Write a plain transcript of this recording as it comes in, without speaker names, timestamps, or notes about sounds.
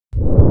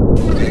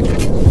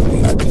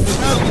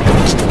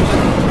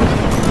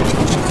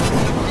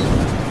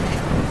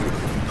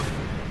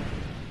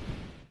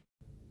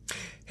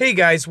Hey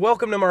guys,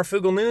 welcome to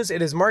Marfoogle News.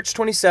 It is March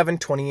 27,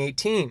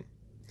 2018.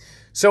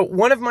 So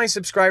one of my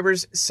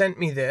subscribers sent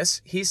me this.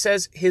 He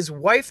says his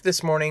wife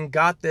this morning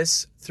got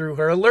this through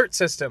her alert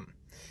system.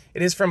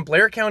 It is from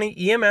Blair County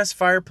EMS,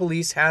 Fire,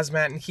 Police,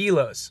 Hazmat, and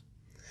Helos.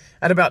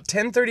 At about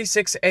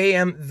 10:36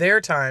 a.m.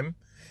 their time,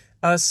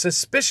 a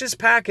suspicious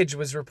package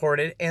was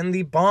reported and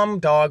the bomb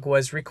dog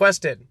was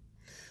requested.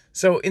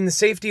 So in the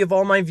safety of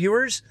all my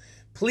viewers,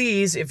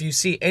 please, if you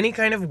see any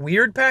kind of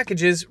weird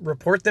packages,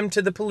 report them to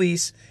the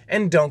police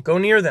and don't go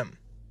near them.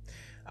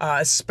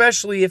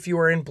 Especially if you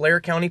are in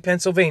Blair County,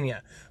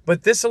 Pennsylvania.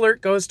 But this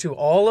alert goes to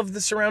all of the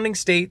surrounding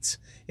states.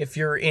 If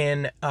you're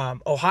in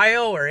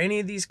Ohio or any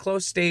of these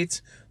close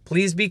states,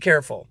 please be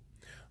careful.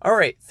 All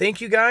right,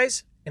 thank you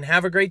guys and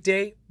have a great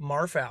day.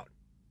 Marf out.